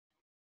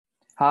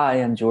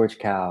Hi, I'm George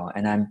Cow,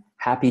 and I'm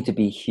happy to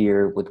be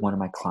here with one of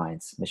my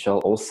clients,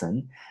 Michelle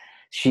Olsen.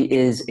 She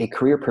is a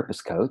career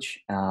purpose coach.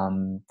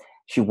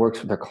 She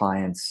works with her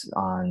clients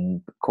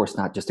on, of course,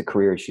 not just the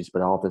career issues,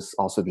 but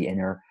also the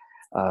inner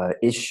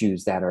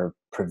issues that are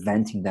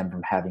preventing them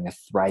from having a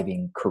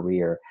thriving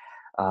career.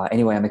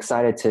 Anyway, I'm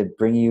excited to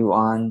bring you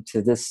on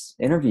to this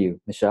interview.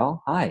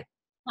 Michelle, hi.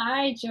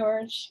 Hi,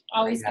 George. Great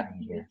Always good to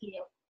having you be with here.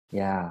 you.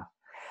 Yeah.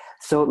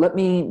 So let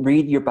me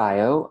read your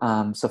bio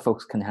so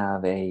folks can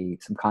have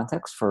some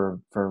context for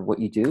what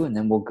you do, and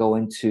then we'll go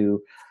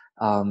into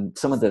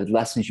some of the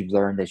lessons you've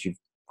learned as you've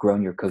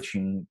grown your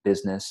coaching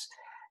business,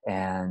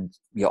 and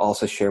you'll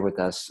also share with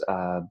us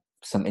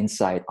some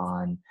insight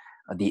on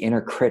the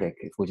inner critic,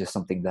 which is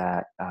something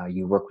that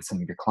you work with some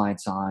of your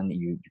clients on.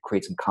 You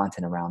create some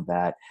content around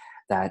that.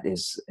 That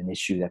is an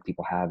issue that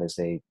people have as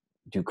they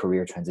do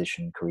career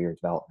transition, career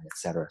development,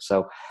 etc.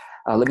 So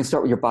let me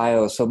start with your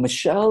bio. So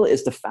Michelle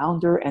is the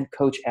founder and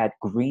coach at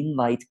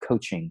Greenlight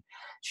Coaching.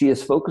 She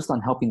is focused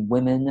on helping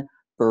women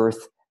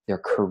birth their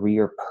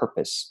career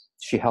purpose.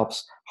 She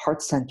helps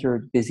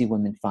heart-centered, busy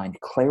women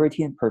find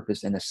clarity and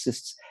purpose and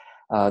assists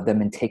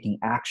them in taking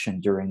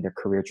action during their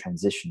career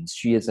transitions.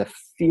 She is a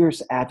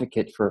fierce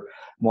advocate for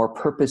more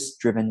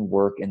purpose-driven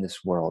work in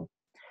this world.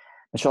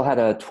 Michelle had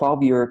a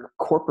 12-year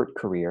corporate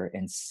career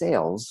in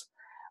sales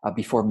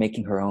before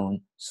making her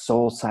own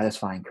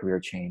soul-satisfying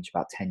career change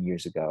about 10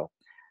 years ago.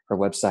 Her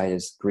website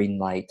is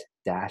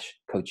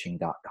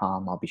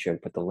greenlight-coaching.com. I'll be sure to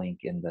put the link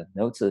in the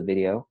notes of the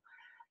video.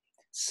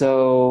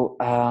 So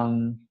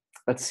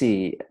let's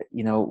see,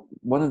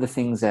 one of the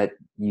things that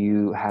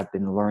you have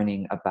been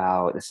learning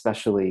about,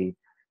 especially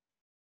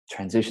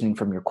transitioning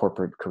from your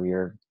corporate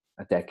career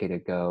a decade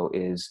ago,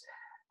 is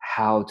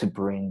how to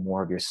bring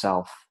more of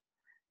yourself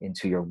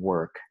into your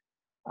work.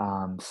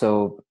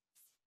 So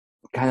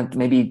kind of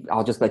maybe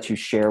I'll just let you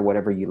share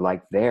whatever you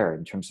like there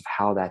in terms of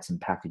how that's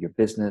impacted your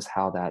business,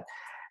 how that,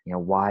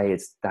 why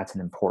that's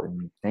an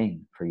important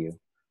thing for you.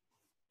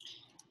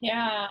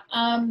 Yeah.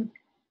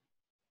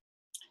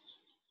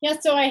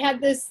 So I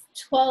had this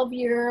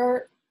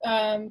 12-year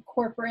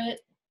corporate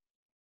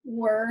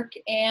work,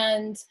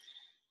 and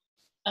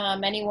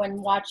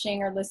anyone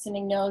watching or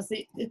listening knows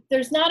that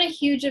there's not a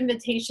huge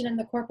invitation in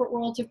the corporate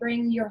world to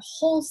bring your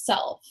whole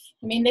self.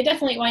 I mean, they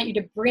definitely want you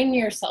to bring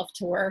yourself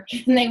to work,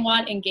 and they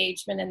want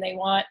engagement, and they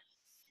want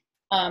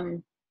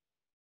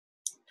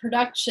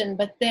production,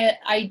 but the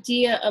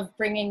idea of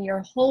bringing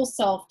your whole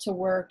self to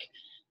work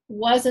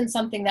wasn't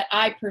something that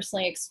I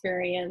personally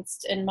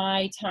experienced in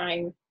my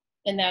time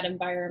in that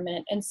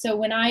environment. And so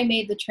when I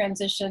made the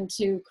transition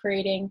to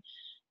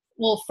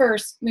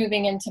first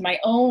moving into my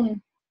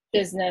own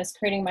business,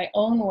 creating my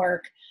own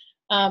work,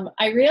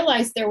 I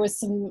realized there was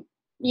some,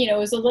 it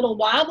was a little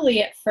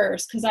wobbly at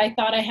first because I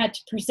thought I had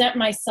to present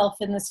myself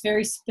in this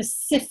very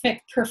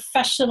specific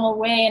professional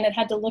way, and it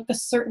had to look a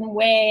certain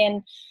way.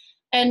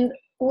 And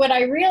what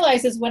I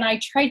realized is when I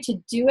tried to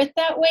do it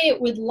that way,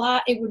 it would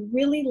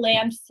really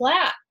land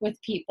flat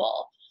with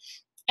people.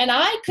 And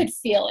I could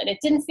feel it. It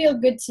didn't feel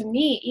good to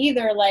me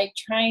either, like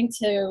trying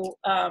to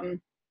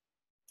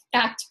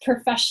act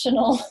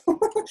professional.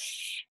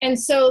 And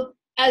so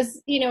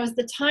as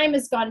the time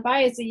has gone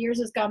by, as the years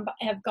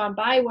have gone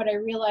by, what I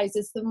realize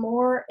is the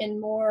more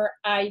and more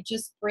I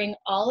just bring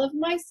all of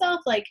myself,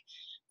 like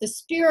the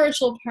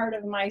spiritual part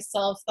of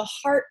myself, the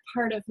heart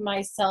part of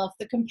myself,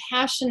 the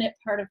compassionate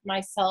part of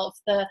myself,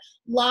 the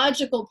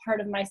logical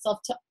part of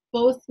myself to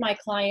both my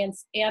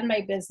clients and my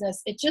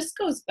business, it just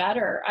goes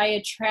better. I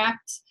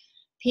attract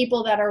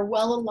people that are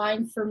well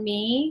aligned for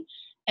me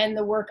and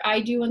the work I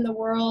do in the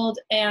world.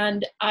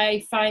 And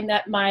I find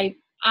that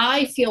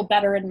I feel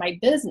better in my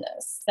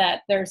business,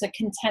 that there's a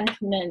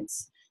contentment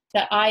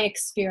that I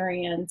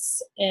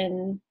experience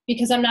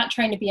because I'm not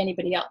trying to be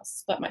anybody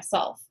else but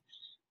myself.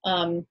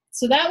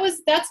 So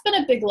that's been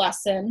a big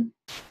lesson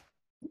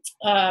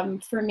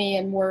for me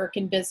in work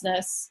and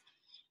business.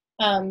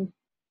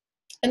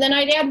 And then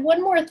I'd add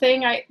one more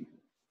thing. I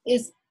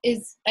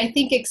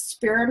think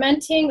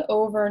experimenting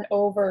over and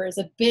over is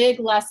a big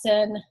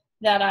lesson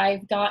that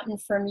I've gotten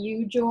from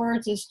you,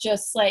 George, is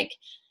just like,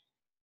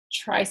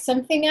 try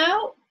something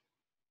out,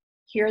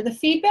 hear the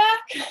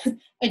feedback,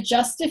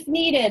 adjust if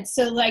needed.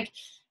 So like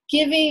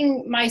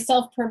giving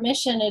myself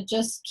permission to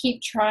just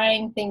keep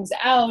trying things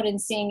out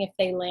and seeing if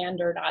they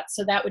land or not.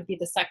 So that would be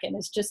the second,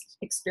 is just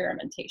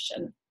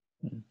experimentation.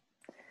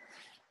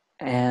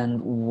 And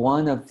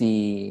one of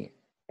the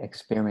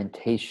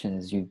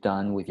experimentations you've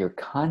done with your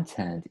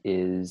content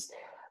is,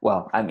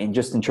 well, I mean,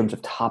 just in terms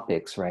of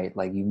topics, right?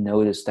 Like you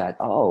notice that,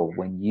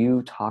 when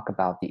you talk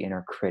about the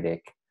inner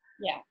critic,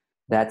 yeah,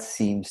 that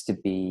seems to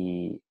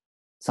be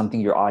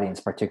something your audience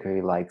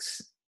particularly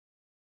likes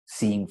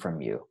seeing from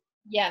you.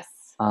 yes.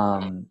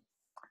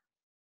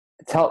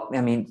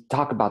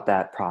 Talk about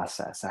that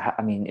process.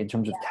 I mean, in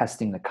terms of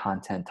testing the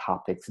content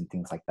topics and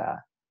things like that.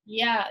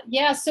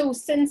 Yeah. So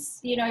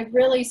since, I've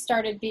really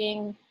started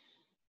being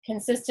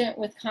consistent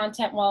with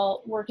content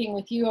while working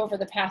with you over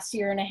the past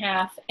year and a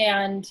half.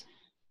 And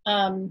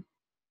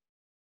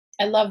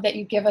I love that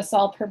you give us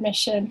all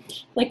permission.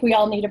 Like we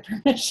all need a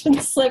permission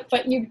slip,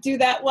 but you do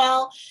that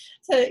well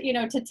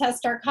to, to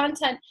test our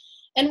content.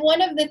 And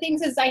one of the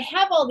things is I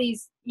have all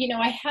these,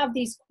 I have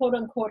these quote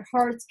unquote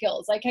hard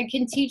skills. Like I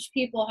can teach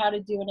people how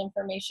to do an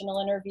informational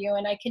interview,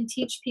 and I can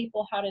teach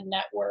people how to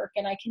network,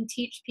 and I can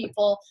teach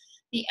people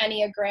the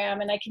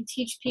Enneagram, and I can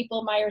teach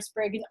people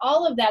Myers-Briggs, and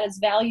all of that is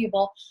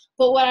valuable.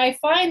 But what I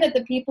find that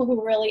the people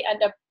who really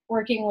end up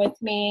working with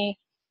me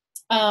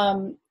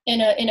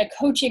in a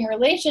coaching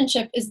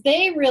relationship is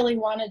they really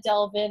want to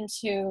delve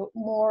into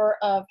more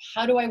of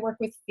how do I work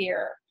with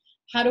fear?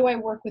 How do I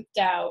work with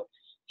doubt?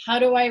 How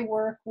do I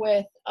work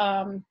with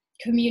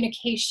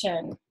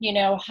communication?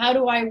 How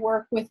do I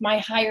work with my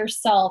higher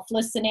self,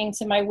 listening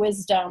to my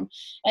wisdom?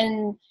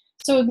 And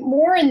so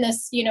more in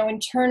this,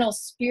 internal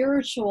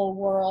spiritual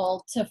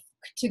world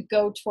to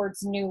go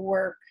towards new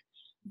work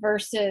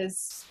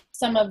versus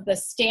some of the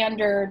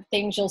standard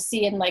things you'll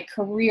see in like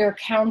career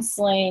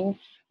counseling,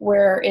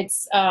 where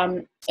it's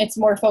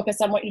more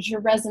focused on what does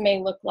your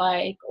resume look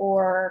like,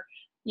 or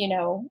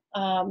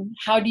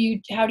how do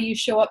you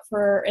show up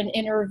for an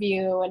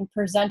interview and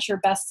present your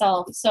best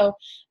self. So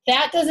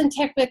that doesn't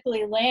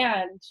typically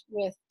land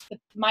with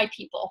my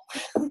people.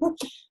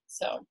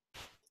 So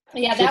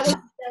yeah, that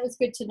was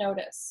good to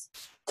notice.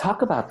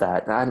 Talk about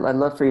that. I'd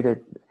love for you to.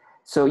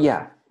 So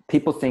yeah,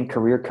 people think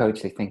career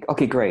coach. They think,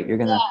 okay, great. You're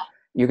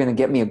gonna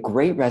get me a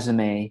great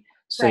resume,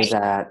 so right.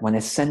 that when I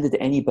send it to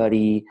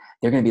anybody,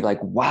 they're going to be like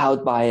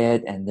wowed by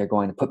it, and they're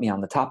going to put me on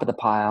the top of the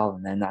pile,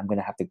 and then I'm going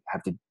to have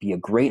to be a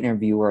great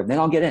interviewer, and then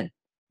I'll get in.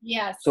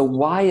 Yes. So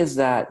why is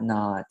that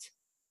not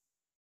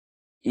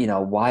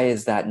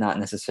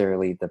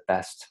necessarily the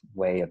best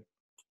way of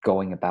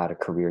going about a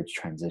career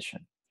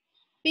transition?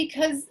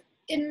 Because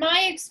in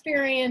my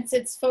experience,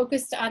 it's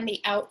focused on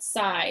the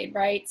outside,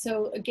 right?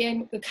 So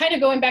again, kind of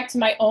going back to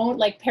my own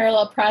like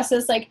parallel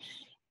process, like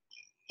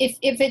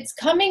if it's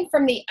coming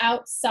from the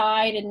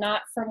outside and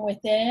not from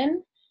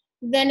within,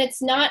 then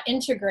it's not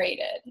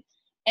integrated.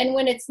 And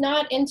when it's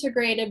not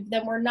integrated,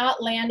 then we're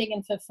not landing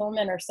in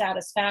fulfillment or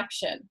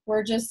satisfaction.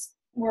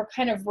 We're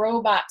kind of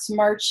robots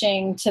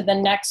marching to the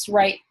next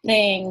right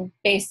thing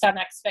based on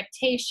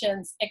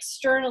expectations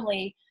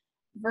externally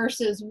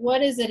versus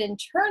what is it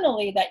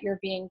internally that you're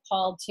being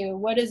called to?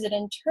 What is it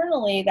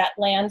internally that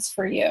lands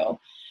for you?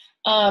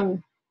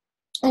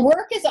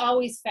 Work has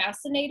always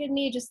fascinated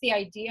me, just the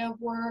idea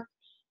of work.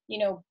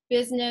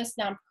 Business,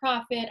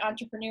 nonprofit,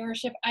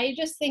 entrepreneurship. I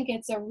just think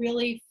it's a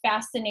really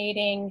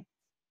fascinating,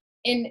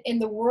 in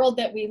the world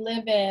that we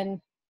live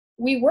in,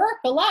 we work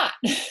a lot,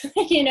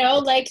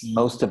 like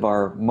most of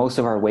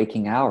our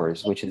waking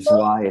hours, which is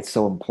why it's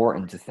so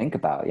important to think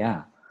about.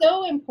 Yeah.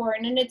 So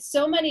important. And it's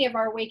so many of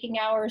our waking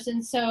hours.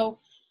 And so,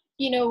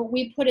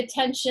 we put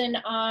attention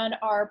on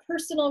our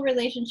personal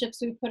relationships.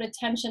 We put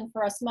attention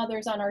for us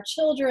mothers on our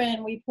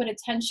children. We put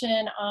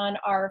attention on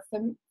our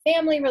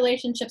family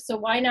relationships. So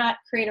why not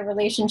create a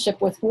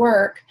relationship with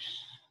work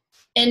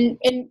and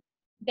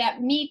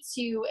that meets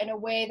you in a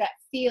way that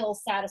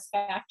feels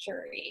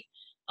satisfactory?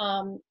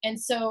 And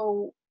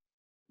so,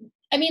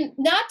 I mean,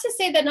 not to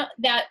say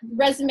that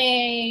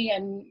resume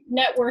and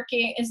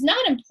networking is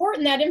not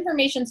important. That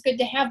information is good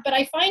to have. But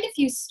I find if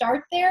you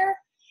start there,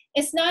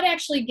 it's not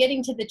actually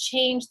getting to the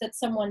change that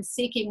someone's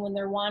seeking when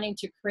they're wanting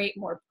to create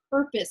more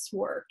purpose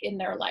work in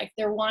their life.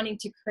 They're wanting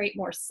to create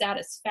more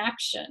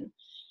satisfaction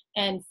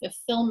and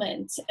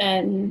fulfillment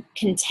and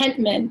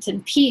contentment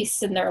and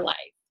peace in their life.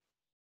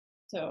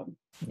 So,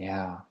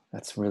 yeah,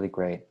 that's really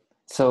great.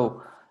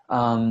 So,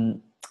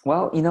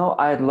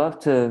 I'd love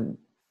to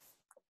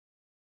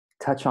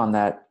touch on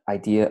that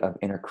idea of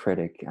inner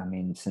critic. I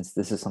mean, since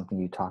this is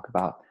something you talk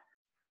about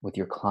with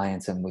your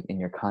clients and within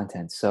your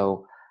content.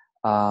 So,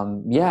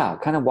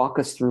 kind of walk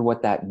us through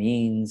what that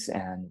means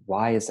and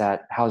how is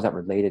that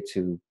related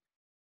to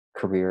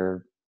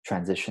career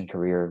transition,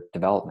 career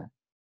development?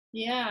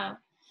 Yeah.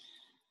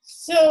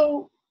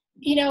 So,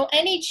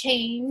 any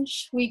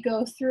change we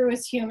go through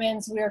as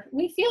humans,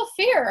 we feel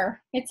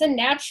fear. It's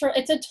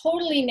a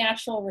totally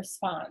natural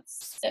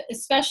response,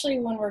 especially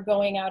when we're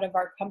going out of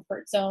our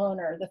comfort zone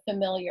or the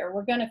familiar.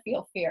 We're going to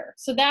feel fear.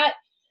 So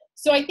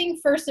I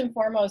think first and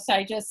foremost,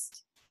 I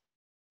just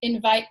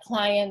invite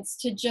clients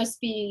to just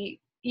be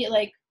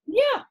like,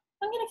 yeah,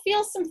 I'm going to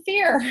feel some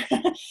fear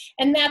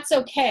and that's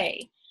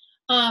okay.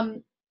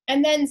 And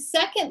then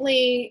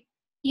secondly,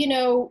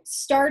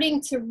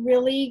 starting to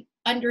really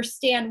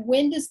understand,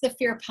 when does the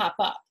fear pop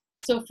up?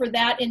 So for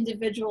that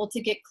individual to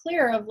get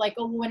clear of like,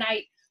 oh, when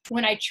I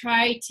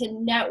try to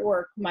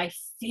network, my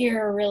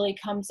fear really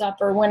comes up,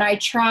 or when I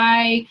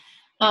try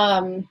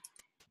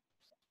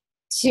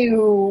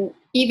to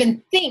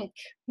even think,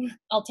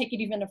 I'll take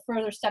it even a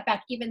further step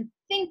back, even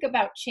think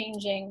about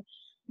changing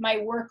my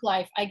work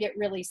life, I get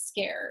really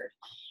scared.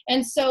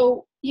 And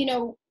so,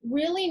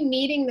 really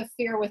meeting the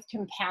fear with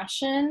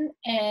compassion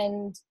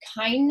and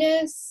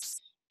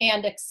kindness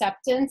and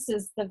acceptance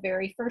is the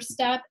very first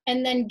step.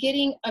 And then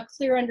getting a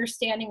clear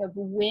understanding of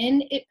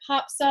when it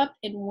pops up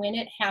and when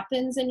it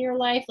happens in your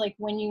life. Like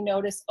when you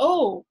notice,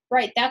 oh,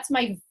 right, that's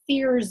my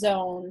fear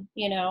zone,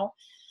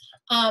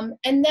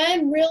 And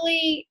then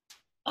really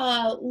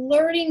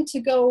learning to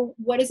go,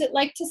 what is it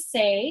like to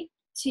say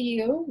to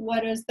you?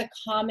 What is the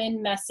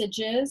common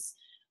messages?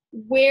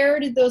 Where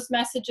did those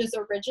messages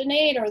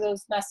originate? Are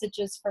those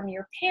messages from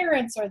your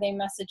parents? Are they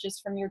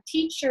messages from your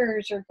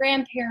teachers, your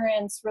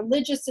grandparents,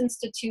 religious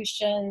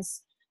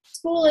institutions,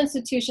 school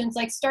institutions?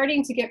 Like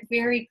starting to get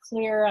very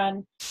clear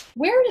on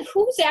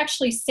who's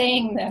actually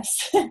saying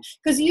this?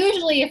 Because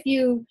usually if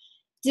you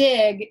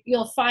dig,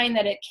 you'll find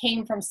that it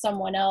came from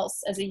someone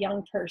else as a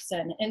young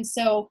person. And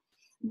so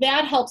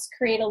that helps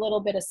create a little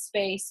bit of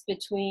space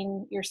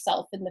between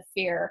yourself and the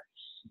fear.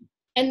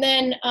 And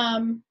then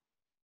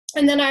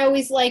I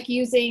always like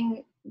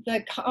using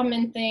the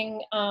common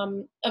thing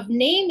of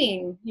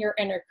naming your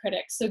inner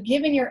critic. So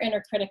giving your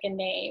inner critic a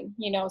name.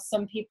 You know,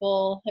 some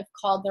people have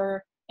called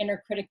their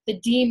inner critic the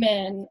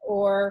demon,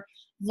 or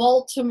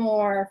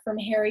Voldemort from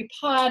Harry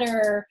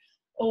Potter,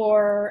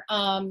 or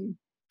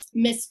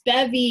Miss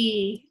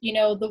Bevy, you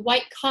know, the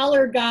white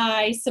collar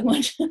guy,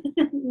 someone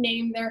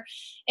named their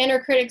inner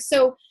critic.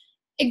 So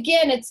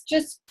again, it's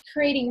just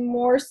creating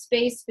more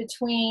space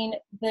between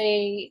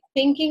the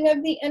thinking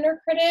of the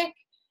inner critic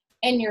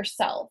and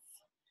yourself.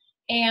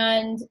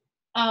 And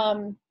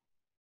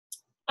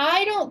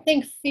I don't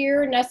think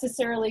fear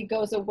necessarily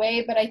goes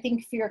away, but I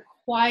think fear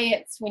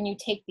quiets when you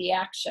take the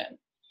action.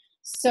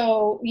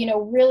 So, you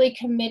know, really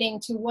committing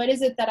to what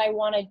is it that I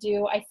want to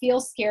do? I feel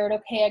scared.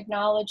 Okay,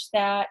 acknowledge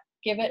that.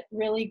 Give it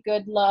really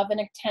good love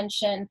and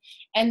attention,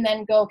 and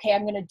then go, okay,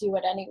 I'm going to do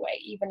it anyway,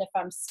 even if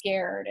I'm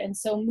scared. And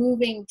so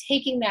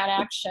taking that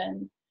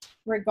action,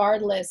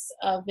 regardless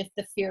of if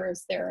the fear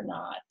is there or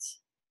not.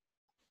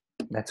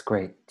 That's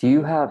great.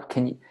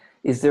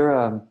 Is there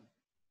a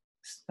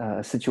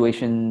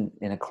situation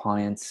in a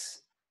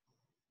client's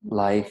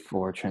life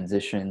or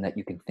transition that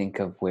you can think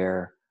of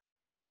where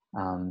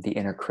the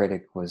inner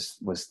critic was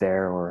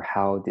there, or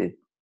how did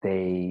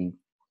they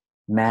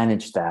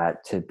manage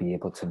that to be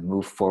able to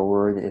move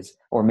forward?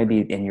 Or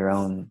maybe in your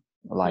own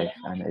life,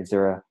 is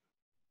there a...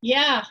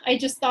 Yeah, I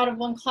just thought of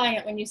one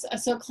client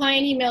so a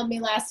client emailed me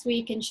last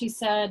week and she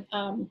said,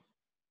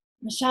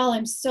 Michelle,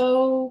 I'm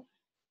so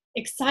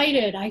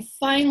excited. I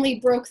finally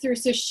broke through.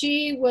 So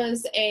she's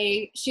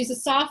a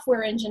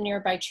software engineer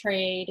by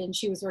trade, and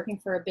she was working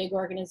for a big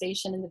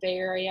organization in the Bay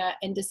Area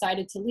and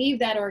decided to leave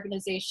that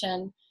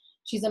organization.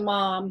 She's a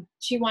mom.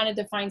 She wanted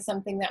to find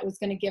something that was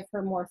going to give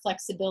her more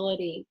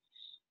flexibility.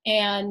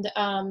 And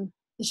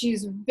she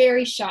was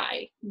very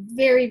shy,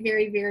 very,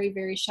 very, very,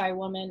 very shy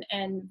woman,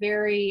 and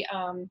very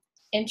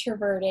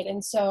introverted.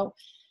 And so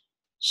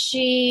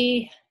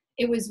it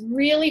was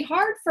really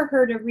hard for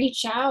her to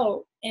reach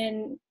out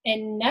and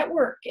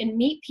network and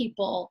meet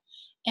people.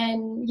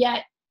 And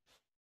yet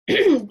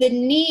the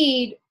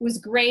need was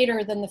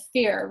greater than the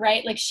fear,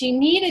 right? Like she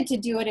needed to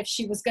do it if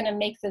she was going to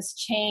make this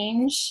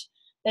change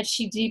that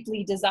she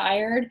deeply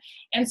desired.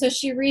 And so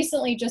she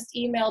recently just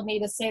emailed me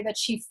to say that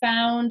she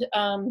found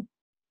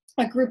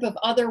a group of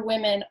other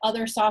women,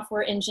 other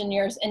software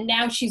engineers, and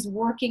now she's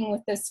working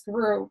with this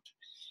group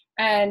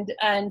and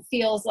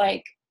feels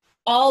like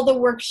all the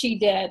work she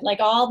did, like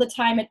all the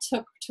time it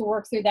took to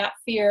work through that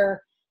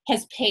fear,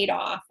 has paid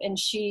off, and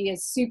she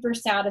is super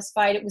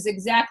satisfied. It was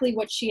exactly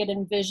what she had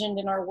envisioned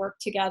in our work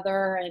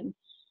together. And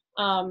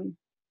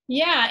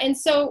and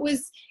so it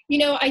was, you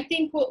know, I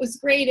think what was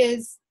great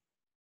is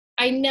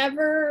I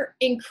never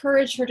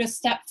encouraged her to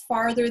step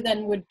farther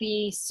than would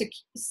be,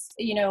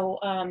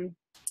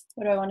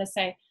 what do I want to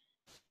say?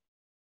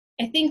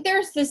 I think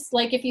there's this,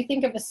 like, if you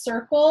think of a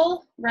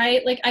circle,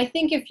 right? Like, I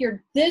think if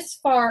you're this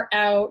far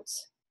out,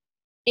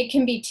 it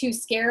can be too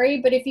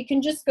scary. But if you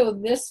can just go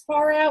this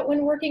far out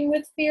when working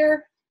with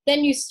fear,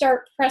 then you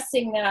start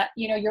pressing that,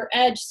 you know, your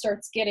edge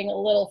starts getting a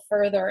little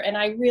further. And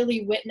I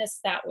really witnessed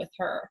that with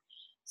her.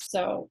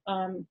 So,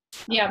 I'm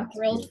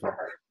thrilled for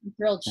her. I'm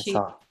thrilled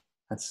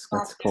That's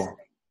cool.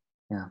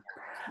 Yeah.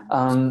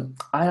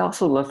 I'd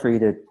also love for you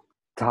to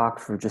talk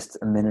for just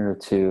a minute or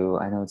two.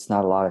 I know it's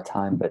not a lot of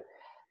time, but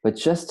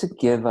just to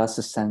give us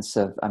a sense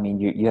of, I mean,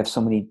 you have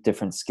so many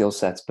different skill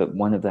sets, but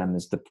one of them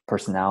is the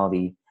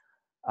personality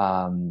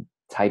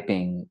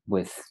typing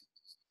with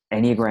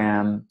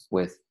Enneagram,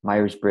 with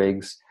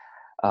Myers-Briggs.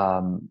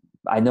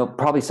 I know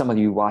probably some of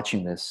you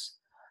watching this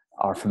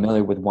are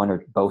familiar with one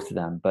or both of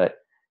them, but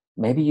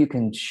maybe you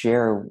can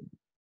share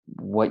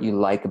what you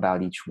like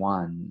about each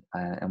one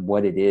and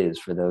what it is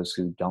for those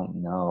who don't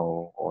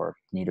know or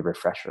need a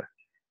refresher.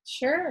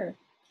 Sure.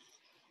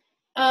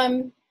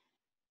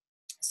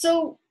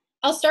 So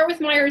I'll start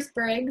with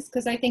Myers-Briggs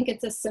because I think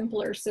it's a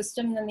simpler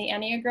system than the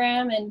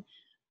Enneagram. And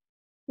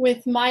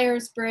with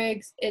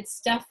Myers-Briggs,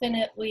 it's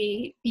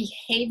definitely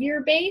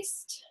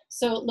behavior-based.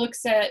 So it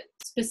looks at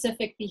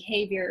specific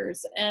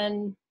behaviors.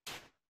 And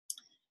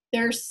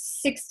there's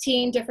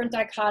 16 different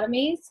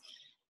dichotomies.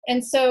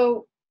 And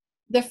so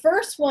the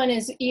first one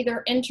is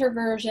either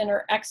introversion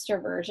or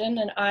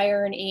extroversion, an I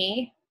or an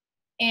E.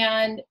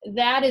 And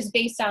that is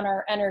based on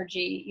our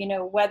energy, you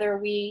know, whether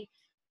we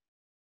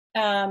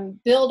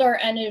build our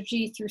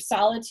energy through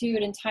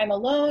solitude and time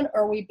alone,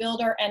 or we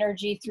build our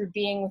energy through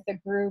being with a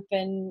group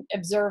and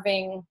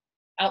observing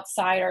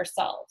outside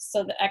ourselves.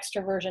 So the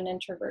extroversion,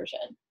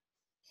 introversion.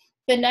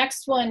 The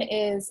next one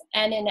is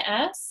N and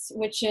S,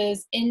 which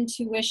is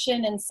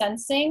intuition and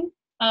sensing,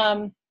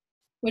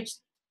 which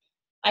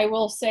I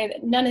will say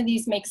that none of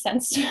these make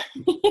sense.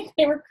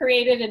 They were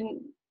created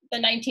in the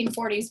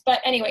 1940s. But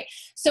anyway,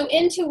 so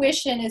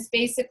intuition is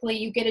basically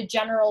you get a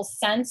general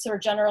sense or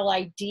general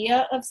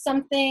idea of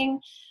something.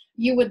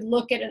 You would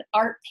look at an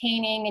art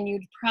painting and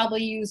you'd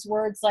probably use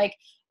words like,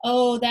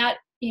 oh, that,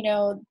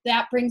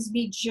 that brings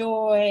me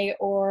joy,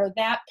 or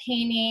that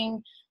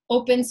painting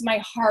opens my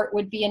heart,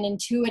 would be an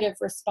intuitive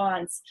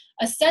response.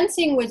 A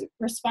sensing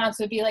response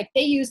would be like,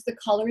 they use the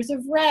colors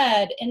of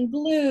red and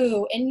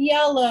blue and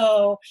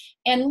yellow,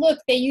 and look,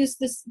 they use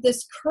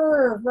this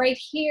curve right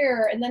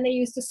here, and then they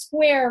used a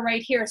square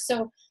right here.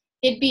 So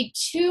it'd be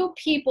two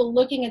people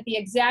looking at the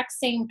exact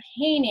same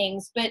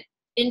paintings, but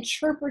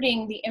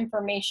interpreting the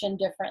information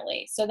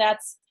differently. So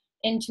that's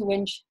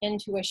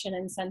intuition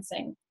and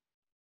sensing.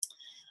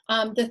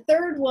 The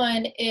third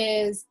one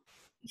is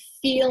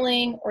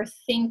feeling or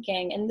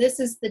thinking, and this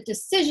is the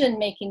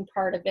decision-making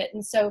part of it.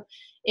 And so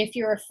if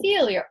you're a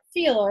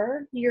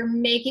feeler, you're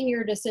making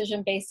your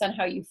decision based on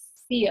how you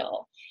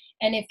feel.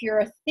 And if you're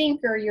a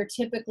thinker, you're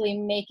typically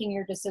making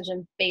your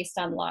decision based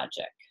on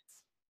logic.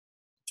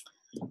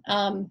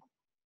 And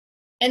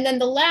then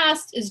the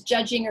last is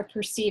judging or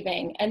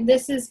perceiving. And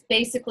this is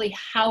basically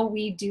how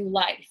we do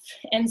life.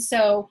 And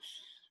so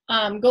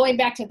going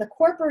back to the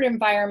corporate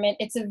environment,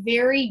 it's a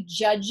very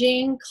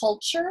judging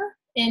culture.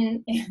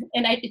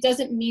 It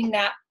doesn't mean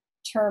that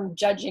term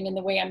judging in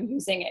the way I'm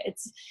using it.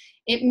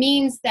 It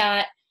means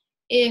that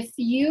if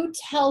you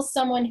tell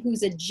someone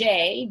who's a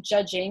J,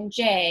 judging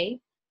J,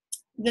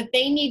 that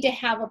they need to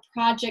have a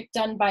project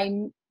done by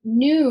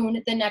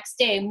noon the next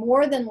day,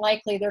 more than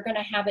likely they're going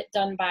to have it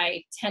done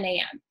by 10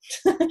 a.m.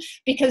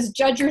 because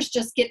judgers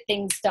just get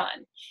things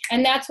done.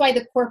 And that's why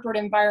the corporate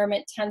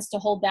environment tends to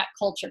hold that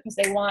culture, because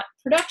they want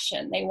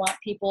production. They want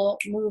people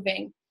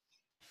moving.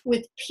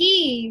 With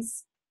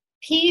P's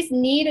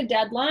need a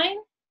deadline.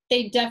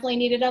 They definitely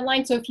need a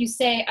deadline. So if you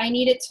say, I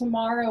need it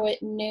tomorrow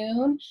at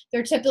noon,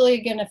 they're typically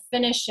going to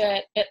finish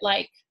it at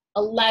like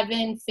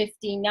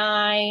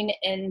 11:59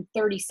 and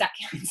 30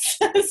 seconds.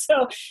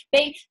 So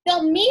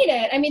they'll meet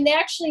it. I mean, they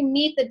actually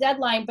meet the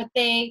deadline, but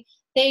they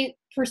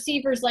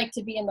perceivers like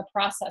to be in the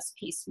process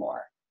piece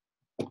more.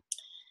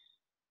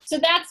 So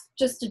that's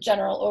just a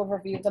general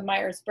overview of the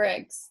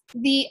Myers-Briggs.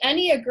 The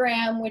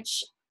Enneagram,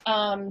 which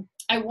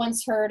I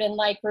once heard and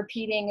like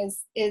repeating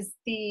is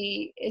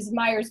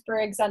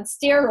Myers-Briggs on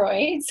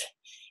steroids,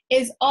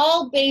 is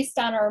all based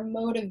on our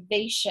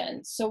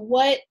motivation. So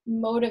what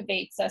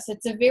motivates us?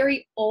 It's a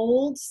very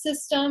old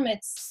system.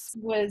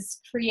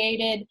 Was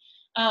created,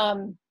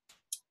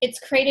 it's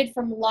created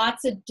from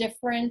lots of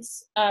different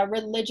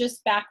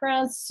religious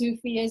backgrounds,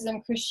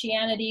 Sufism,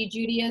 Christianity,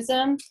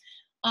 Judaism.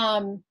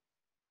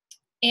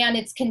 And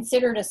it's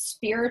considered a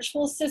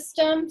spiritual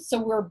system.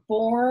 So we're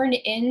born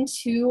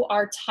into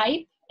our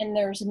type, and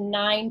there's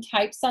 9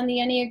 types on the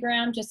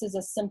Enneagram, just as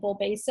a simple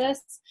basis.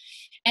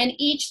 And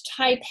each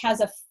type has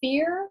a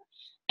fear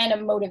and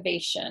a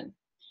motivation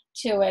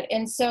to it.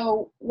 And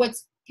so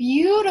what's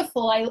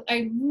beautiful,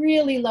 I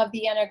really love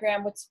the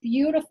Enneagram. What's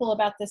beautiful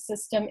about this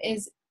system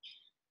is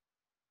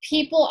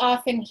people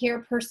often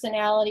hear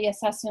personality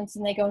assessments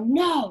and they go,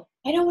 no,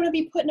 I don't want to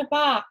be put in a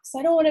box.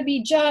 I don't want to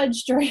be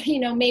judged, or,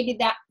 maybe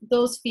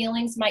those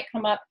feelings might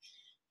come up.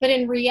 But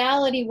in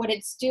reality, what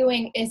it's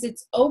doing is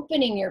it's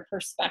opening your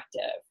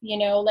perspective.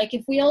 Like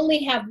if we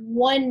only have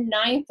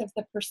 1/9 of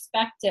the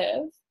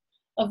perspective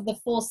of the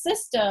full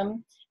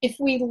system, if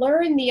we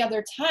learn the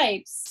other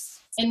types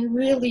and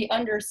really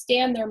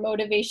understand their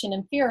motivation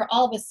and fear,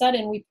 all of a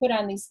sudden we put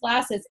on these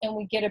glasses and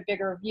we get a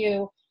bigger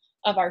view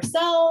of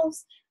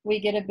ourselves. We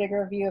get a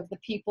bigger view of the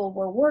people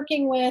we're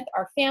working with,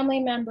 our family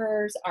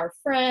members, our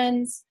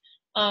friends.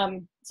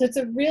 So it's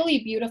a really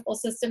beautiful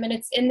system,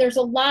 and there's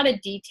a lot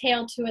of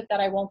detail to it that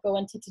I won't go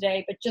into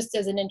today, but just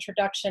as an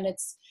introduction,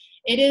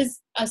 it is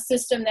a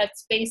system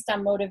that's based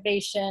on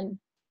motivation.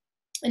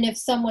 And if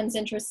someone's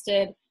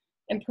interested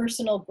in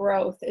personal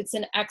growth, it's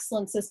an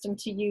excellent system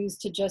to use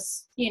to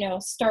just,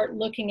 start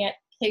looking at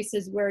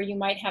places where you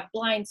might have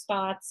blind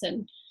spots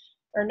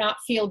or not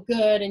feel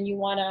good and you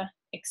want to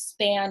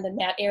expand in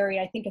that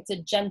area. I think it's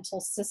a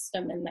gentle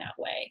system in that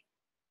way.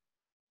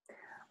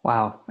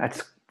 Wow,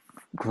 that's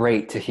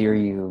great to hear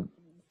you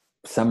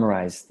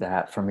summarize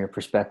that from your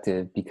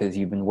perspective, because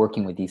you've been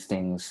working with these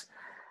things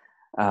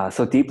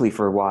so deeply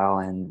for a while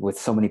and with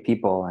so many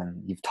people,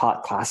 and you've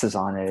taught classes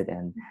on it,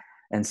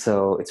 and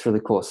so it's really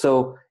cool.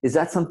 So is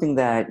that something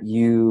that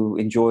you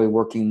enjoy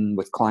working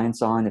with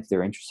clients on if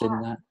they're interested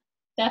in that?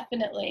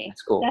 Definitely.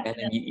 That's cool.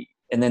 Definitely.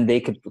 And then they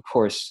could, of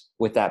course,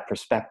 with that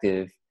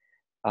perspective,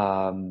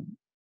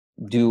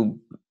 do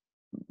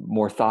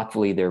more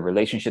thoughtfully their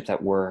relationships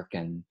at work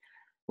and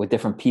with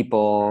different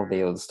people.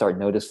 They'll start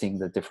noticing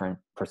the different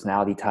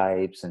personality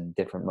types and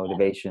different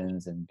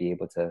motivations and be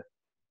able to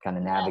kind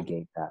of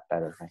navigate that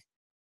better, right?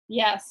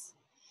 Yes.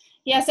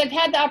 I've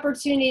had the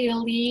opportunity to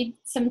lead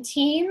some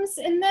teams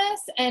in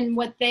this, and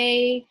what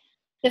they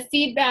the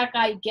feedback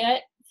I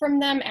get from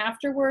them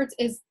afterwards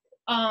is,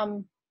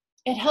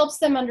 it helps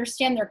them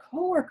understand their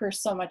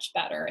coworkers so much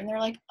better. And they're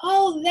like,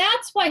 oh,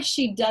 that's why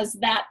she does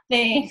that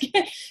thing.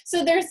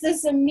 So there's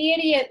this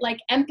immediate like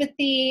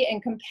empathy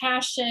and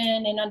compassion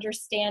and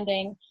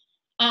understanding.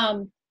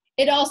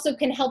 It also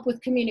can help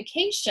with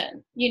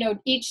communication.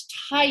 Each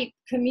type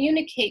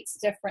communicates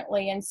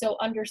differently. And so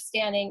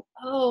understanding,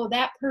 oh,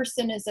 that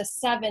person is a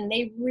 7.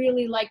 They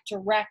really like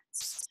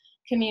direct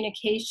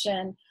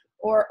communication.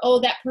 Or, oh,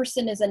 that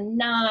person is a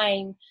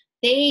 9.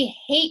 They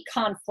hate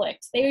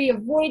conflict. They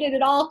avoid it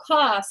at all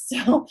costs.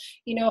 So,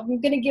 if I'm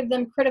going to give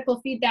them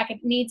critical feedback, it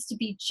needs to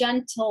be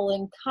gentle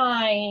and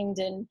kind.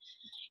 And,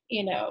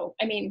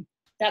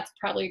 that's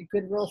probably a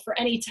good rule for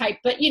any type.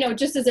 But,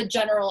 just as a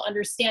general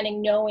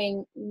understanding,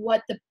 knowing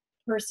what the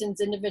person's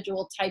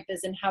individual type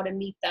is and how to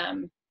meet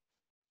them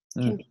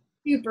can be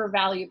super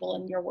valuable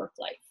in your work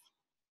life.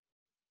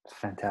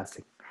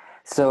 Fantastic.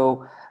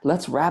 So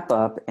let's wrap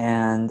up.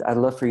 And I'd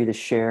love for you to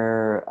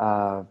share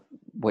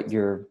what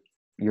your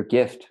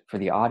gift for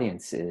the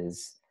audience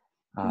is.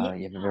 You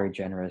have a very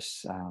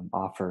generous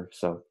offer,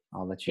 so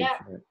I'll let you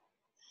share it.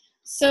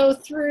 So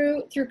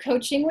through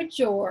coaching with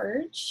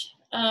George,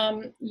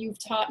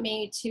 you've taught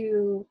me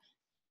to,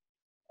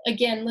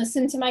 again,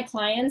 listen to my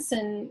clients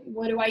and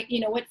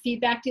what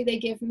feedback do they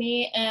give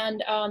me?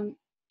 And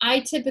I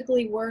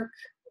typically work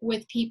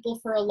with people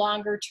for a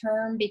longer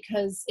term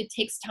because it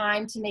takes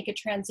time to make a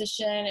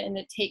transition, and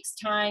it takes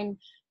time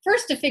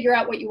first to figure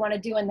out what you want to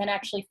do and then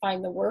actually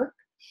find the work.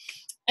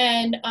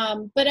 And,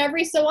 but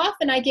every so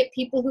often I get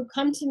people who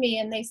come to me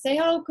and they say,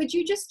 oh, could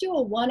you just do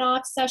a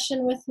one-off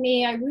session with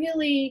me?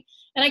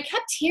 And I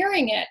kept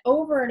hearing it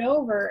over and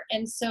over.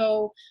 And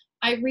so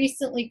I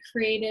recently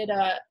created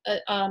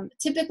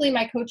typically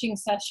my coaching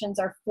sessions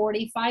are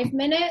 45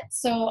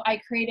 minutes. So I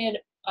created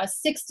a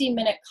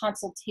 60-minute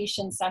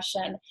consultation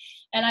session.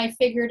 And I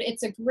figured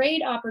it's a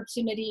great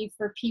opportunity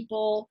for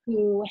people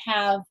who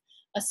have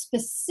a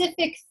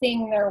specific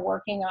thing they're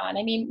working on.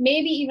 I mean,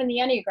 maybe even the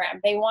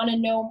Enneagram. They want to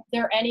know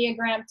their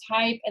Enneagram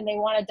type and they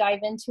want to dive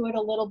into it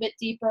a little bit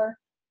deeper.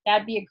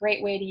 That'd be a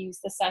great way to use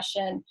the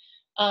session.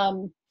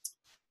 I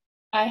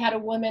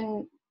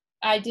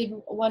did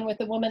one with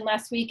a woman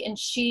last week, and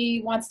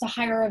she wants to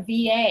hire a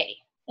VA.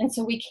 And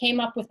so we came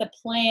up with a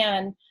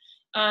plan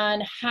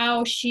on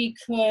how she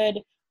could,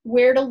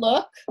 where to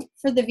look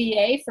for the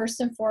VA first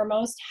and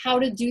foremost, how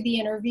to do the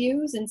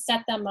interviews and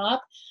set them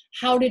up,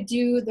 how to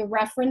do the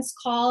reference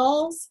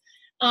calls.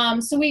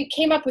 So we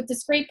came up with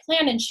this great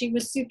plan, and she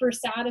was super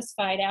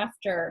satisfied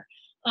after.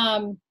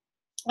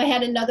 I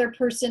had another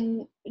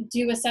person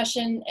do a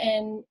session,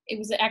 and it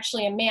was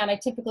actually a man. I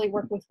typically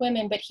work with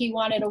women, but he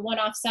wanted a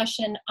one-off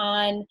session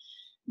on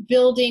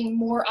building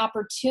more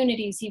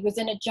opportunities. He was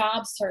in a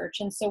job search.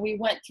 And so we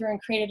went through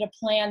and created a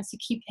plan to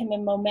keep him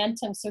in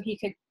momentum so he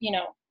could,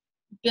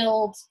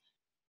 build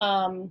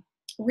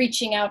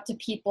reaching out to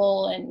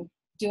people and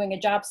doing a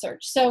job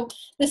search. So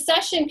the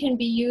session can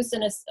be used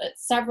in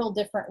several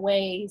different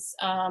ways.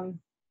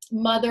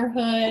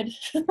 Motherhood,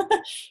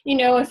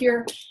 if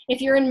you're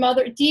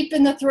in deep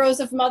in the throes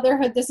of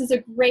motherhood, this is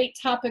a great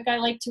topic I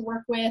like to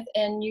work with,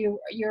 and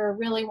you're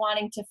really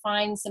wanting to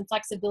find some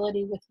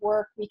flexibility with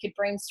work, we could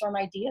brainstorm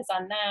ideas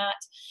on that.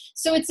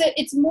 So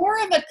it's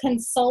more of a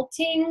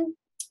consulting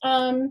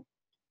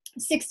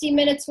 60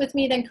 minutes with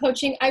me than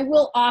coaching. I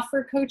will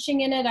offer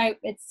coaching in it.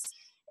 It's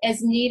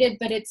as needed,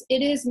 but it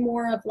is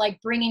more of like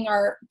bringing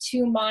our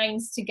two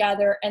minds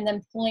together and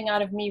then pulling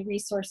out of me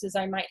resources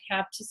I might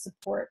have to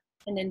support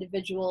an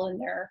individual in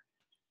their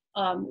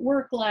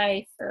work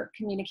life or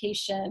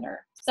communication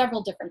or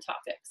several different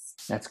topics.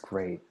 That's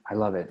great. I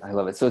love it.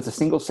 So it's a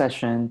single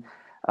session.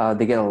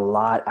 They get a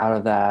lot out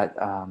of that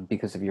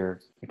because of your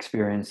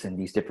experience in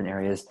these different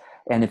areas.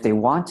 And if they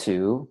want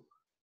to,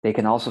 they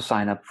can also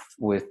sign up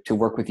to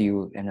work with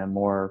you in a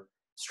more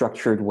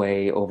structured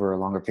way over a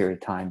longer period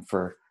of time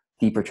for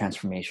deeper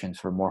transformations,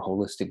 for a more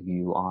holistic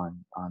view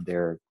on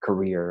their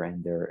career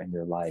and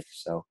their life.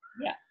 So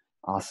yeah,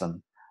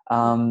 awesome.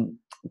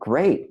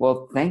 Great.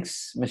 Well,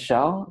 thanks,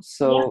 Michelle.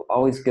 So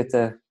always good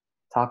to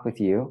talk with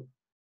you.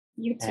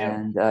 You too.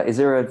 And is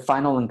there a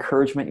final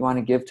encouragement you want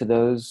to give to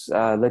those,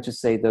 let's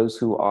just say those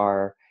who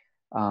are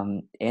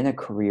in a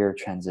career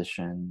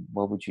transition?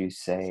 What would you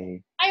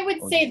say? I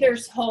would say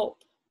there's hope.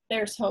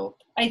 There's hope.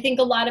 I think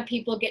a lot of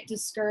people get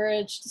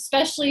discouraged,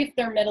 especially if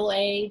they're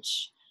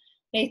middle-aged.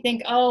 They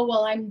think, oh,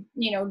 well, I'm,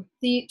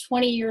 the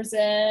 20 years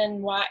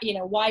in,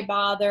 why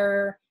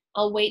bother?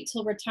 I'll wait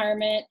till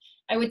retirement.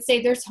 I would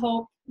say there's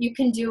hope. You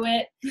can do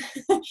it.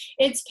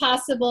 It's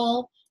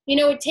possible.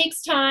 It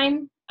takes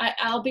time.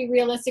 I'll be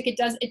realistic. It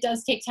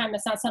does take time.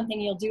 It's not something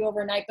you'll do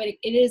overnight, but it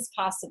is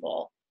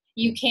possible.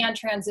 You can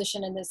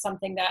transition into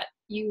something that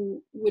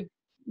you would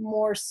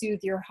more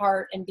soothe your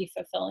heart and be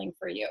fulfilling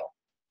for you.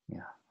 Yeah.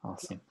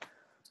 Awesome.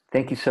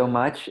 Thank you so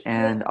much.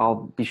 And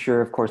I'll be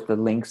sure, of course, the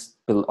links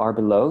are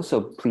below.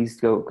 So please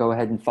go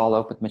ahead and follow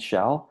up with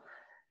Michelle.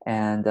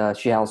 And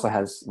she also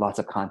has lots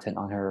of content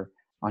on her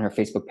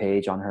Facebook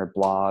page, on her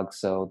blog.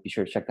 So be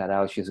sure to check that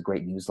out. She has a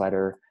great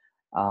newsletter.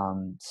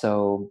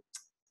 So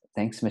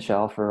Thanks,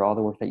 Michelle, for all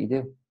the work that you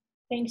do.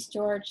 Thanks,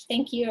 George.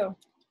 Thank you.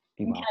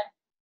 Be Okay. well.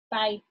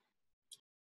 Bye.